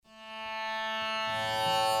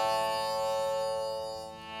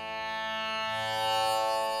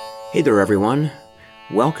Hey there, everyone.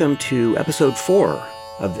 Welcome to episode 4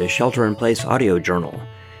 of the Shelter in Place audio journal.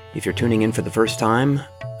 If you're tuning in for the first time,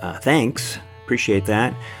 thanks. Appreciate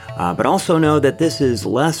that. But also know that this is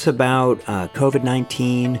less about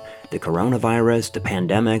COVID-19, the coronavirus, the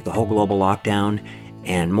pandemic, the whole global lockdown,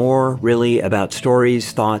 and more really about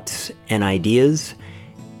stories, thoughts, and ideas.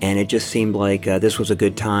 And it just seemed like this was a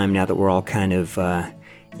good time now that we're all kind of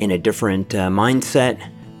in a different mindset.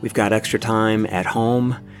 We've got extra time at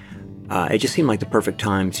home. It just seemed like the perfect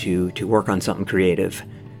time to work on something creative.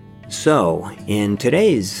 So, in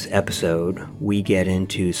today's episode, we get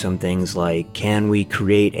into some things like, can we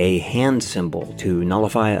create a hand symbol to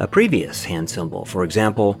nullify a previous hand symbol? For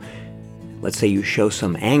example, let's say you show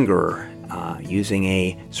some anger using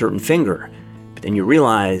a certain finger, but then you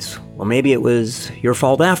realize, well, maybe it was your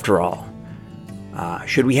fault after all.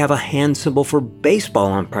 Should we have a hand symbol for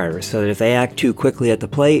baseball umpires so that if they act too quickly at the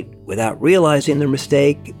plate without realizing their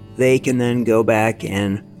mistake, they can then go back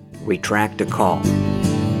and retract a call?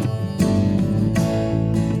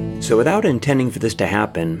 So without intending for this to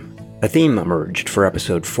happen, a theme emerged for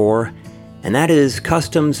episode 4, and that is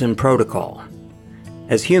customs and protocol.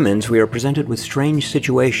 As humans, we are presented with strange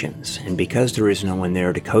situations, and because there is no one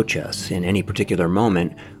there to coach us in any particular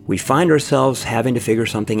moment, we find ourselves having to figure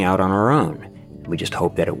something out on our own. We just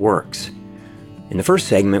hope that it works. In the first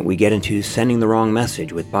segment, we get into sending the wrong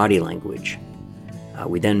message with body language.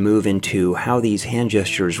 We then move into how these hand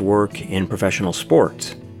gestures work in professional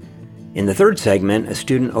sports. In the third segment, a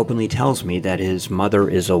student openly tells me that his mother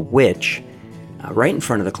is a witch right in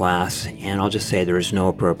front of the class, and I'll just say there is no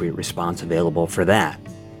appropriate response available for that.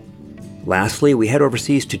 Lastly, we head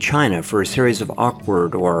overseas to China for a series of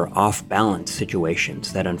awkward or off-balance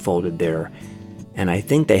situations that unfolded there, and I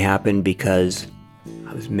think they happened because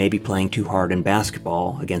I was maybe playing too hard in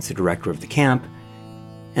basketball against the director of the camp,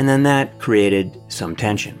 and then that created some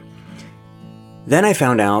tension. Then I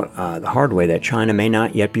found out the hard way that China may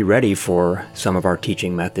not yet be ready for some of our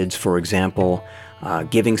teaching methods, for example,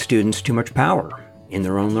 giving students too much power in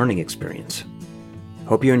their own learning experience.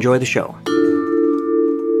 Hope you enjoy the show.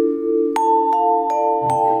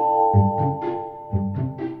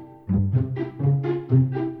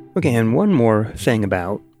 Okay, and one more thing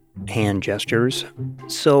about hand gestures.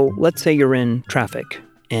 So let's say you're in traffic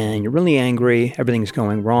and you're really angry, everything's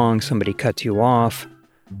going wrong, somebody cuts you off.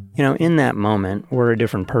 You know, in that moment, we're a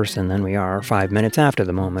different person than we are 5 minutes after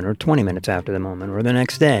the moment, or 20 minutes after the moment, or the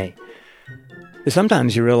next day. But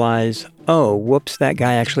sometimes you realize, oh, whoops, that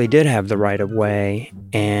guy actually did have the right of way,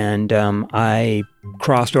 and I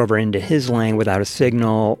crossed over into his lane without a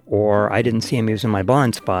signal, or I didn't see him using my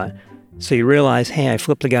blind spot. So you realize, hey, I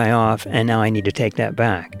flipped the guy off, and now I need to take that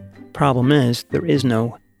back. Problem is, there is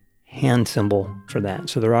no hand symbol for that.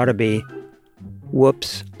 So there ought to be,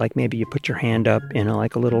 whoops, like maybe you put your hand up in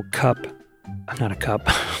like a little cup, not a cup,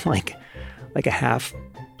 like a half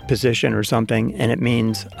position or something, and it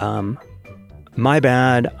means, my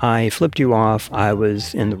bad, I flipped you off, I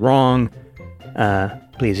was in the wrong,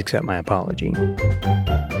 please accept my apology.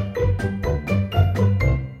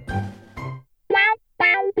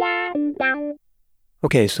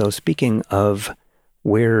 Okay, so speaking of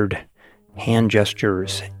weird hand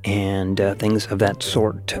gestures and things of that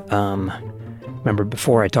sort. Remember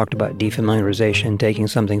before I talked about defamiliarization, taking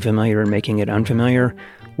something familiar and making it unfamiliar?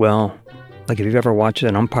 Well, like if you've ever watched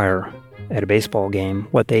an umpire at a baseball game,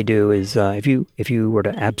 what they do is if you were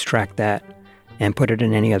to abstract that and put it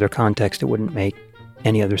in any other context, it wouldn't make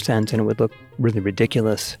any other sense and it would look really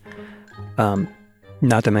ridiculous.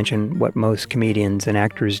 Not to mention what most comedians and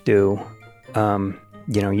actors do.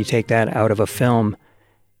 You take that out of a film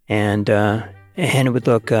and it would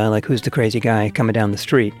look like who's the crazy guy coming down the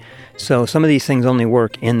street. So some of these things only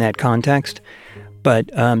work in that context. But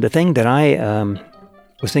the thing that I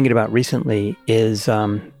was thinking about recently is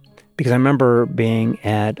because I remember being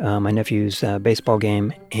at my nephew's baseball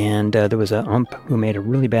game, and there was an ump who made a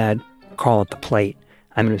really bad call at the plate.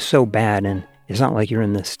 I mean, it was so bad, and it's not like you're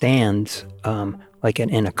in the stands like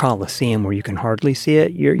in a coliseum where you can hardly see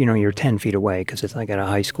it. You're 10 feet away because it's like at a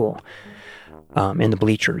high school in the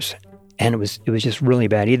bleachers. And it was just really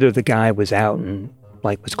bad. Either the guy was out and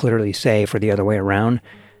was clearly safe or the other way around.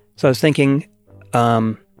 So I was thinking,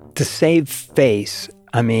 to save face,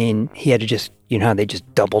 I mean, he had to just, how they just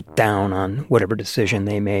doubled down on whatever decision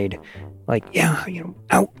they made.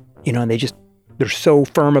 Out, and they're so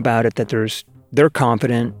firm about it that they're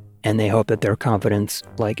confident and they hope that their confidence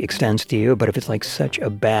extends to you. But if it's such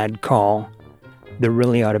a bad call, there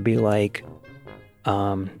really ought to be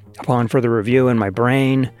upon further review in my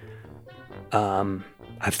brain,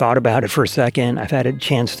 I've thought about it for a second. I've had a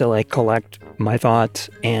chance to collect my thoughts,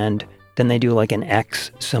 and then they do like an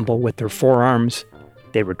X symbol with their forearms,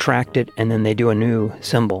 they retract it, and then they do a new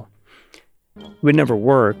symbol. It would never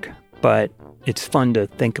work, but it's fun to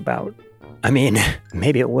think about. I mean,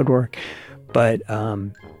 maybe it would work, but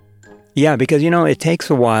yeah, because, it takes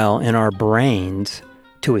a while in our brains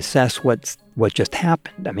to assess what just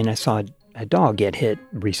happened. I mean, I saw a dog get hit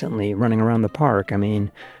recently running around the park. I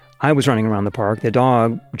mean, I was running around the park. The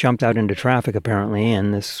dog jumped out into traffic, apparently,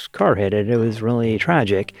 and this car hit it. It was really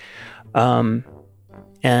tragic. And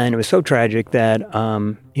it was so tragic that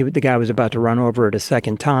the guy was about to run over it a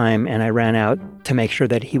second time, and I ran out to make sure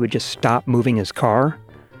that he would just stop moving his car.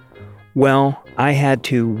 Well, I had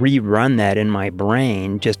to rerun that in my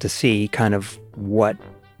brain just to see kind of what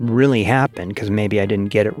really happened, because maybe I didn't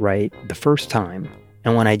get it right the first time.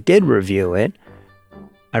 And when I did review it,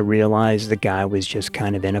 I realized the guy was just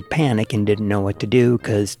kind of in a panic and didn't know what to do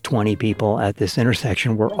because 20 people at this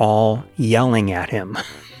intersection were all yelling at him.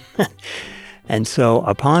 And so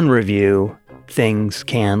upon review, things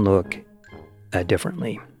can look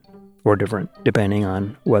differently, or different depending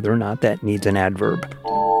on whether or not that needs an adverb.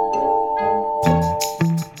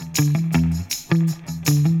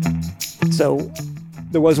 So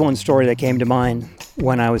there was one story that came to mind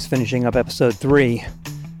when I was finishing up episode 3.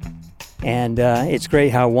 And it's great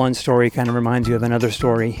how one story kind of reminds you of another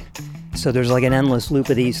story. So there's like an endless loop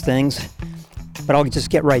of these things. But I'll just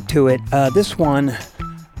get right to it. This one,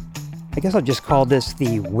 I guess I'll just call this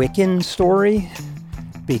the Wiccan story,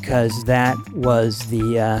 because that was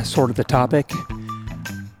the sort of the topic.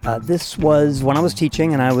 This was when I was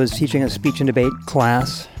teaching, and I was teaching a speech and debate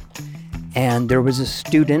class. And there was a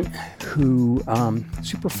student who,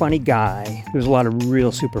 super funny guy. There was a lot of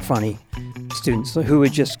real super funny students who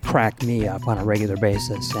would just crack me up on a regular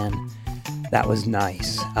basis, and that was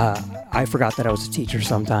nice. I forgot that I was a teacher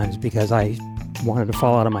sometimes because I wanted to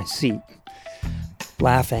fall out of my seat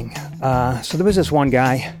laughing. So there was this one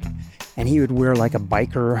guy, and he would wear like a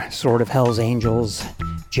biker sort of Hell's Angels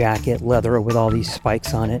jacket, leather with all these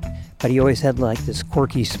spikes on it, but he always had like this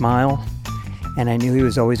quirky smile. And I knew he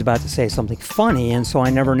was always about to say something funny, and so I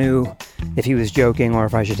never knew if he was joking or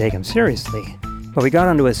if I should take him seriously. But we got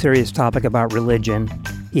onto a serious topic about religion.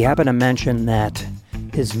 He happened to mention that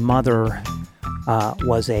his mother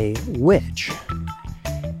was a witch.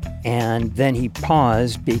 And then he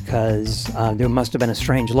paused because there must have been a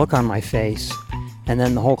strange look on my face. And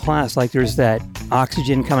then the whole class, like there's that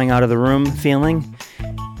oxygen coming out of the room feeling.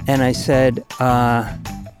 And I said,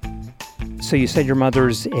 so you said your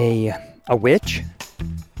mother's a witch?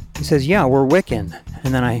 He says, yeah, we're Wiccan.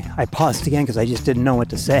 And then I paused again because I just didn't know what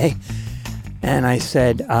to say. And I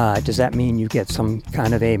said, does that mean you get some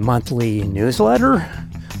kind of a monthly newsletter?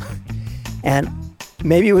 And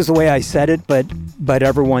maybe it was the way I said it, but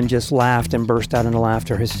everyone just laughed and burst out into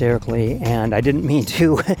laughter hysterically. And I didn't mean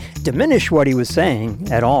to diminish what he was saying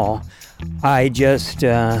at all. I just,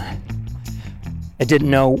 I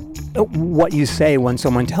didn't know what you say when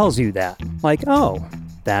someone tells you that. Like, oh,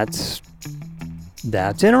 that's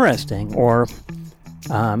interesting, or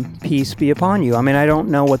peace be upon you. I mean, I don't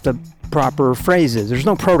know what the proper phrase is. There's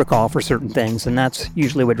no protocol for certain things, and that's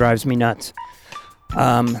usually what drives me nuts.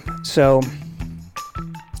 So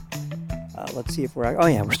let's see if we're... Oh,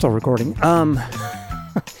 yeah, we're still recording.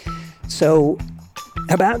 So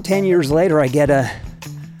about 10 years later, I get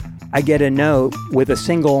a note with a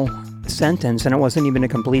single sentence, and it wasn't even a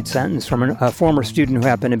complete sentence, from a former student who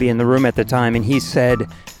happened to be in the room at the time, and he said,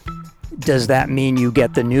 does that mean you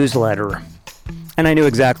get the newsletter? And I knew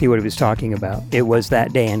exactly what he was talking about. It was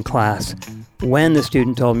that day in class when the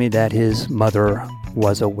student told me that his mother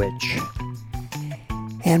was a witch.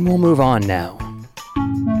 And we'll move on now.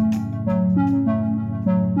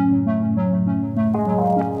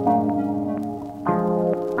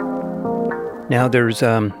 Now there's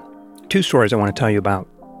two stories I want to tell you about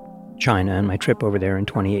China and my trip over there in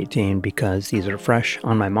 2018, because these are fresh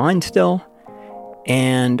on my mind still.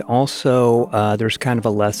 And also, there's kind of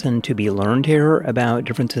a lesson to be learned here about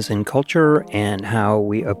differences in culture and how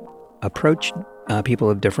we approach people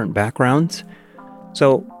of different backgrounds.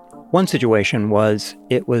 So one situation was,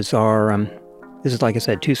 it was this is like I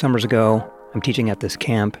said, 2 summers ago. I'm teaching at this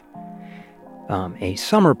camp, a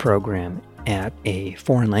summer program at a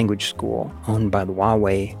foreign language school owned by the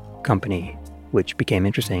Huawei company, which became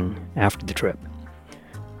interesting after the trip.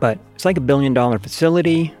 But it's like $1 billion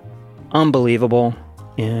facility. Unbelievable.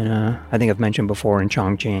 I think I've mentioned before, in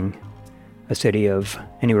Chongqing, a city of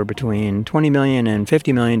anywhere between 20 million and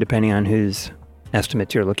 50 million, depending on whose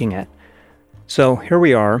estimates you're looking at. So here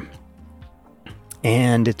we are,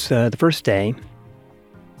 and it's the first day,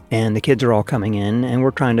 and the kids are all coming in, and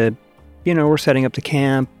we're trying to, we're setting up the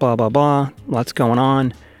camp, blah, blah, blah, lots going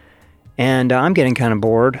on. And I'm getting kind of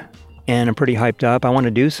bored, and I'm pretty hyped up. I want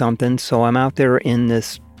to do something, so I'm out there in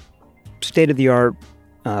this state-of-the-art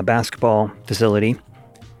basketball facility.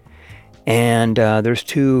 And there's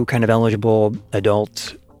two kind of eligible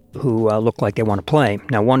adults who look like they want to play.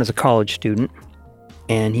 Now, one is a college student,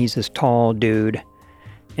 and he's this tall dude,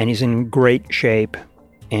 and he's in great shape.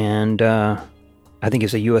 And I think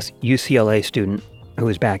he's a UCLA student who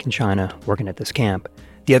is back in China working at this camp.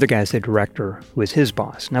 The other guy's the director, who is his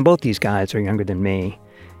boss. Now, both these guys are younger than me,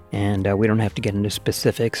 and we don't have to get into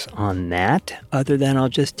specifics on that, other than I'll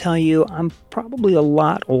just tell you I'm probably a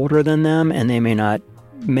lot older than them, and they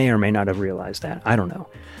may or may not have realized that. I don't know.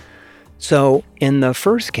 So in the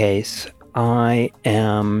first case, I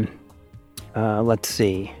am,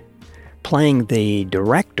 playing the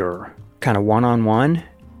director kind of one-on-one,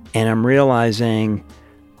 and I'm realizing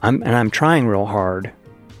I'm trying real hard,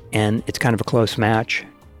 and it's kind of a close match.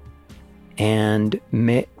 And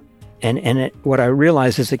what I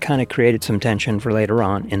realized is it kind of created some tension for later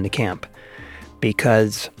on in the camp,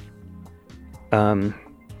 because I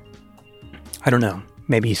don't know,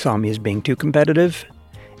 maybe he saw me as being too competitive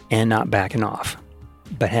and not backing off.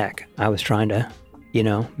 But heck, I was trying to,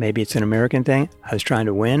 maybe it's an American thing. I was trying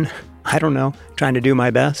to win. I don't know, trying to do my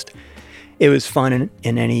best. It was fun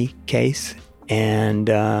in any case. And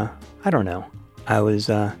I don't know.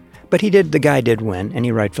 But the guy did win, and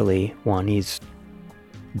he rightfully won. He's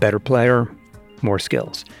a better player, more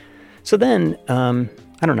skills. So then,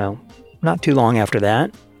 I don't know, not too long after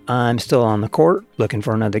that, I'm still on the court looking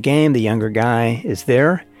for another game. The younger guy is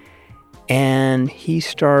there, and he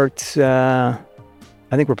starts, I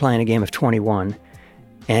think we're playing a game of 21,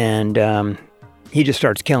 and he just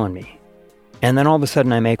starts killing me. And then all of a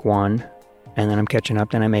sudden I make one, and then I'm catching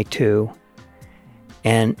up, then I make two.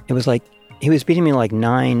 And it was like, he was beating me like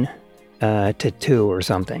 9 to 2 or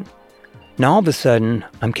something. Now all of a sudden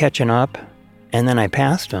I'm catching up, and then I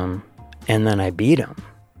passed him, and then I beat him.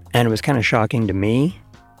 And it was kind of shocking to me,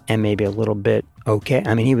 and maybe a little bit okay.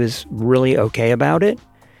 I mean, he was really okay about it.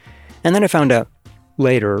 And then I found out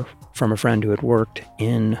later from a friend who had worked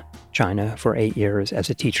in China for 8 years as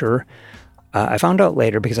a teacher. I found out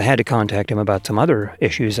later because I had to contact him about some other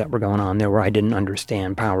issues that were going on there where I didn't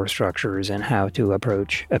understand power structures and how to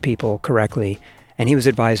approach people correctly. And he was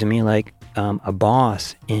advising me like a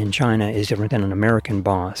boss in China is different than an American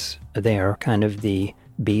boss. They are kind of the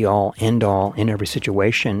be-all, end-all in every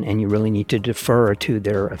situation, and you really need to defer to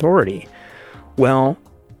their authority. Well,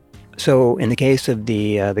 so in the case of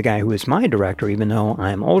the guy who is my director, even though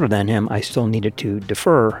I'm older than him, I still needed to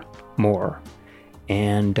defer more.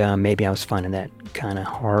 And maybe I was finding that kind of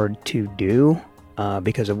hard to do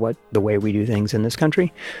because of the way we do things in this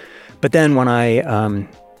country. But then when I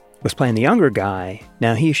was playing the younger guy,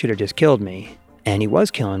 now he should have just killed me, and he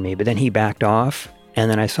was killing me, but then he backed off, and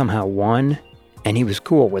then I somehow won, and he was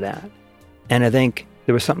cool with that. And I think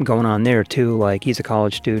there was something going on there too, like he's a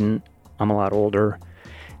college student, I'm a lot older,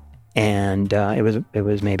 and it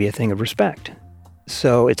was maybe a thing of respect.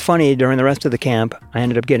 So it's funny, during the rest of the camp, I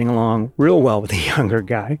ended up getting along real well with the younger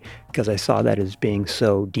guy because I saw that as being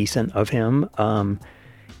so decent of him,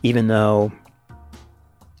 even though,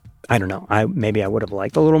 I don't know, maybe I would have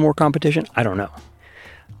liked a little more competition, I don't know.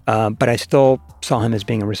 But I still saw him as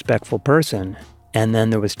being a respectful person, and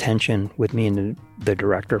then there was tension with me and the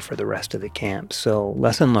director for the rest of the camp. So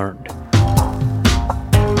lesson learned.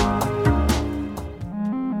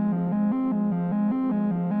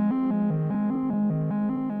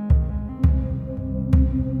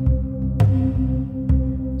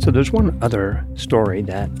 So there's one other story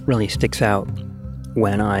that really sticks out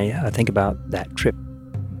when I think about that trip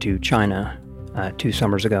to China 2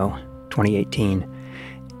 summers ago, 2018.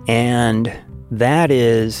 And that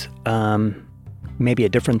is maybe a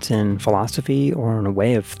difference in philosophy or in a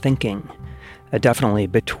way of thinking, definitely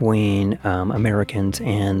between Americans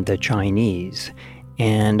and the Chinese.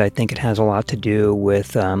 And I think it has a lot to do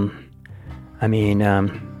with, I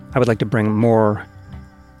would like to bring more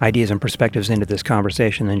ideas and perspectives into this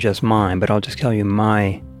conversation than just mine, but I'll just tell you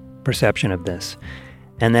my perception of this.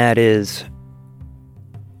 And that is,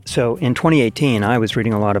 so in 2018, I was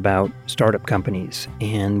reading a lot about startup companies.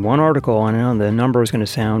 And one article, I know the number is going to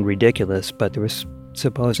sound ridiculous, but there was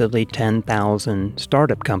supposedly 10,000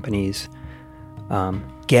 startup companies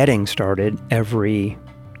getting started every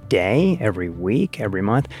day, every week, every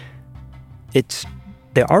month.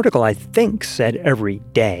 The article, I think, said every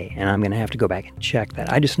day, and I'm going to have to go back and check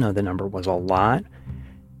that. I just know the number was a lot.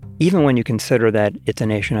 Even when you consider that it's a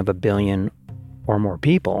nation of 1 billion or more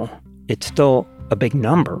people, it's still a big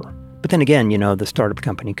number. But then again, the startup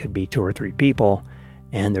company could be 2 or 3 people,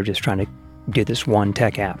 and they're just trying to do this one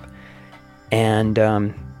tech app. And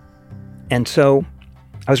And so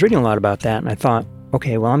I was reading a lot about that, and I thought,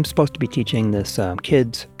 okay, well, I'm supposed to be teaching this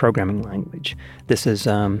kids programming language. This is,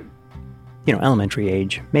 elementary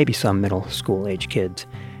age, maybe some middle school age kids.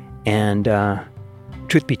 And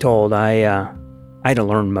truth be told, I had to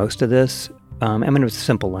learn most of this. It was a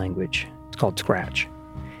simple language. It's called Scratch.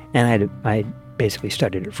 And I basically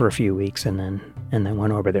studied it for a few weeks and then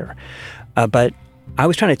went over there. But I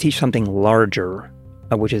was trying to teach something larger,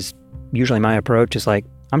 which is usually my approach, is like,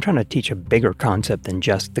 I'm trying to teach a bigger concept than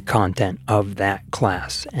just the content of that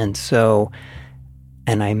class. And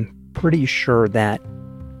I'm pretty sure that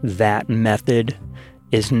method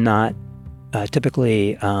is not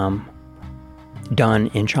typically done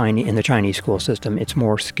in the Chinese school system. It's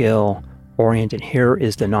more skill oriented. Here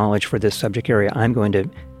is the knowledge for this subject area. I'm going to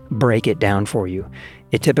break it down for you.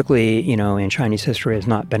 It typically, in Chinese history has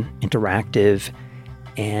not been interactive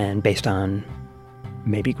and based on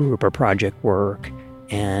maybe group or project work.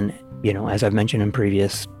 And, as I've mentioned in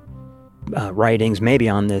previous writings, maybe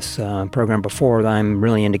on this program before, I'm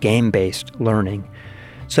really into game-based learning.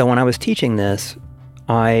 So when I was teaching this,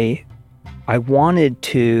 I wanted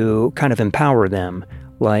to kind of empower them.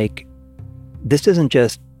 Like, this isn't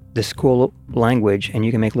just the school language and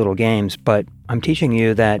you can make little games, but I'm teaching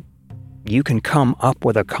you that you can come up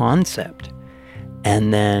with a concept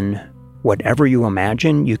and then whatever you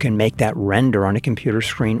imagine, you can make that render on a computer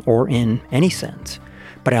screen or in any sense.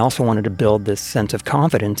 But I also wanted to build this sense of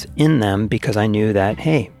confidence in them because I knew that,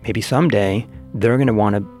 hey, maybe someday they're going to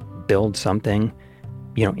want to build something,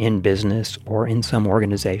 in business or in some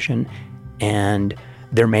organization, and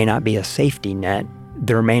there may not be a safety net.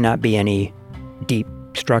 There may not be any deep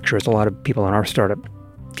structures. A lot of people in our startup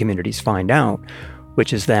communities find out,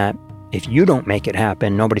 which is that if you don't make it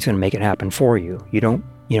happen, nobody's going to make it happen for you. You don't,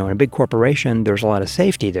 in a big corporation, there's a lot of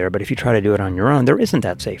safety there, but if you try to do it on your own, there isn't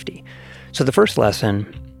that safety. So the first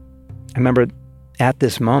lesson, I remember at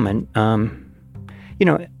this moment,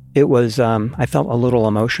 it was, I felt a little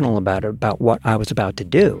emotional about what I was about to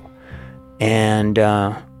do. And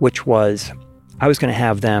which was, I was going to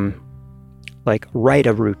have them like write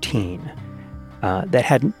a routine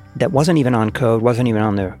that wasn't even on code, wasn't even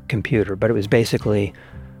on the computer, but it was basically,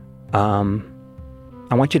 I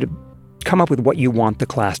want you to come up with what you want the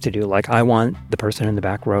class to do. Like, I want the person in the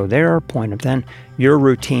back row there, point of then. Your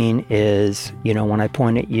routine is, when I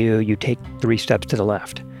point at you, you take 3 steps to the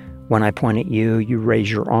left. When I point at you, you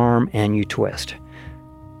raise your arm and you twist.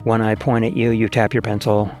 When I point at you, you tap your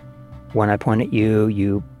pencil. When I point at you,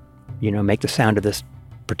 you make the sound of this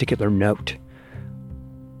particular note.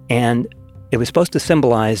 And it was supposed to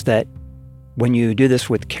symbolize that when you do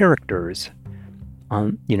this with characters,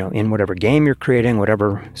 in whatever game you're creating,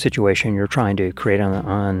 whatever situation you're trying to create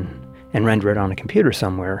on and render it on a computer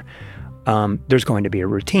somewhere, there's going to be a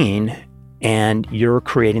routine, and you're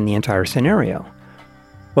creating the entire scenario.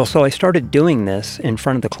 Well, so I started doing this in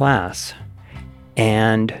front of the class,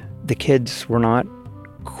 and the kids were not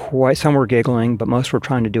quite, some were giggling, but most were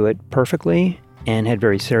trying to do it perfectly and had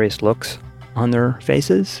very serious looks on their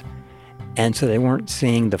faces. And so they weren't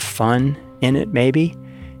seeing the fun in it, maybe.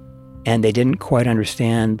 And they didn't quite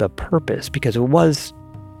understand the purpose because it was,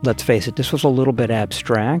 let's face it, this was a little bit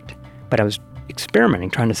abstract, but I was experimenting,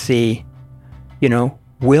 trying to see,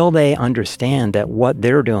 will they understand that what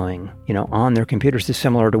they're doing, on their computers is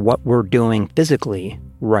similar to what we're doing physically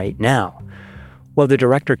right now? Well, the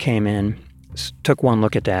director came in, took one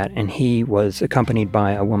look at that, and he was accompanied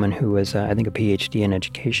by a woman who was, I think, a PhD in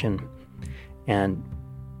education and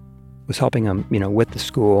was helping him, with the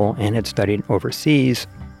school and had studied overseas.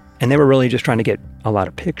 And they were really just trying to get a lot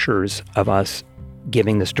of pictures of us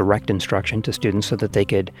giving this direct instruction to students so that they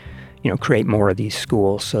could, create more of these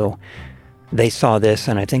schools. So they saw this,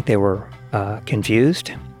 and I think they were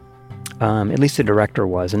confused. At least the director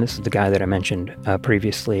was, and this is the guy that I mentioned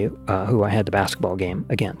previously, who I had the basketball game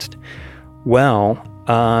against. Well,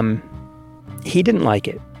 he didn't like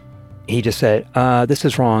it. He just said, this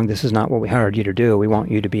is wrong. This is not what we hired you to do. We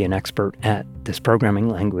want you to be an expert at this programming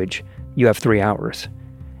language. You have 3 hours.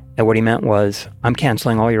 And what he meant was, I'm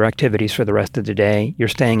canceling all your activities for the rest of the day. You're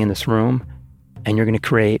staying in this room, and you're going to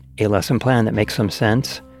create a lesson plan that makes some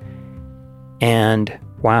sense. And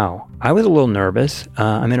wow, I was a little nervous.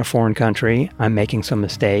 I'm in a foreign country. I'm making some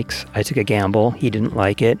mistakes. I took a gamble. He didn't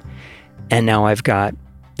like it. And now I've got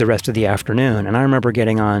the rest of the afternoon. And I remember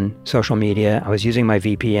getting on social media. I was using my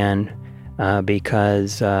VPN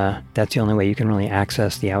because that's the only way you can really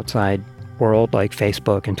access the outside world, like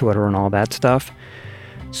Facebook and Twitter and all that stuff.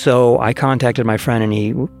 So I contacted my friend,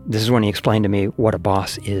 and this is when he explained to me what a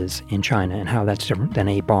boss is in China and how that's different than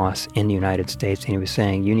a boss in the United States. And he was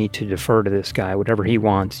saying, you need to defer to this guy. Whatever he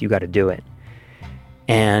wants, you got to do it.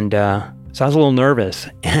 And So I was a little nervous,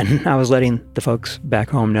 and I was letting the folks back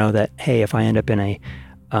home know that, hey, if I end up in a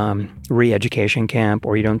re-education camp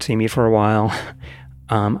or you don't see me for a while,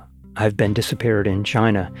 I've been disappeared in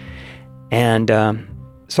China. And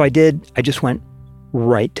so I just went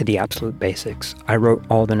right to the absolute basics. I wrote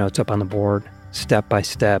all the notes up on the board, step by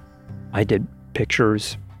step. I did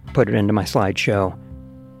pictures, put it into my slideshow.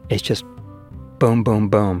 It's just boom, boom,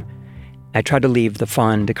 boom. I tried to leave the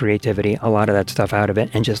fun, the creativity, a lot of that stuff out of it,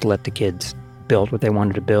 and just let the kids build what they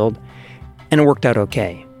wanted to build. And it worked out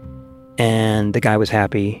okay. And the guy was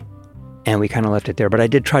happy, and we kind of left it there. But I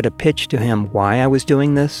did try to pitch to him why I was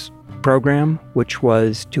doing this program, which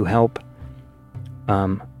was to help,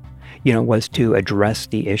 was to address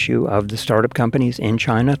the issue of the startup companies in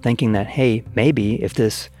China, thinking that, hey, maybe if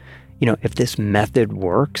this method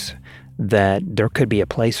works, that there could be a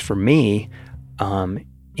place for me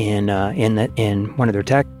in one of their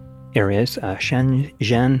tech areas,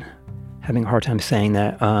 Shenzhen, having a hard time saying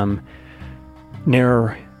that,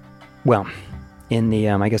 in the,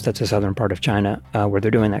 I guess that's the southern part of China, where they're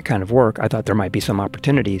doing that kind of work. I thought there might be some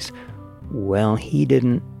opportunities. Well, he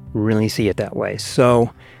didn't really see it that way.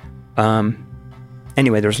 So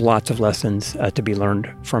anyway, there's lots of lessons to be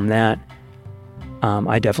learned from that.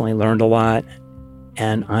 I definitely learned a lot,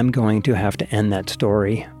 and I'm going to have to end that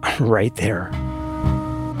story right there.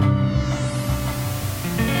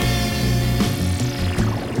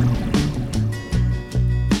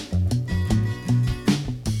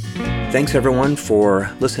 Thanks, everyone,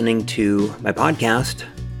 for listening to my podcast,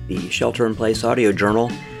 the Shelter in Place Audio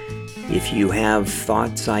Journal. If you have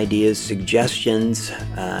thoughts, ideas, suggestions,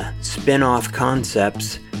 spin-off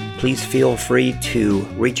concepts, please feel free to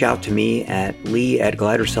reach out to me at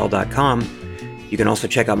lee@glidercell.com. You can also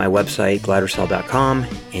check out my website, glidercell.com,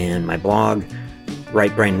 and my blog,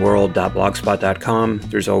 rightbrainworld.blogspot.com.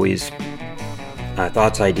 There's always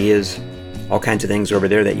thoughts, ideas, all kinds of things over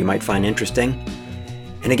there that you might find interesting.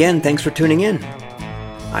 And again, thanks for tuning in.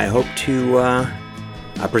 I hope to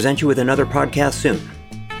present you with another podcast soon.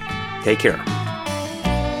 Take care.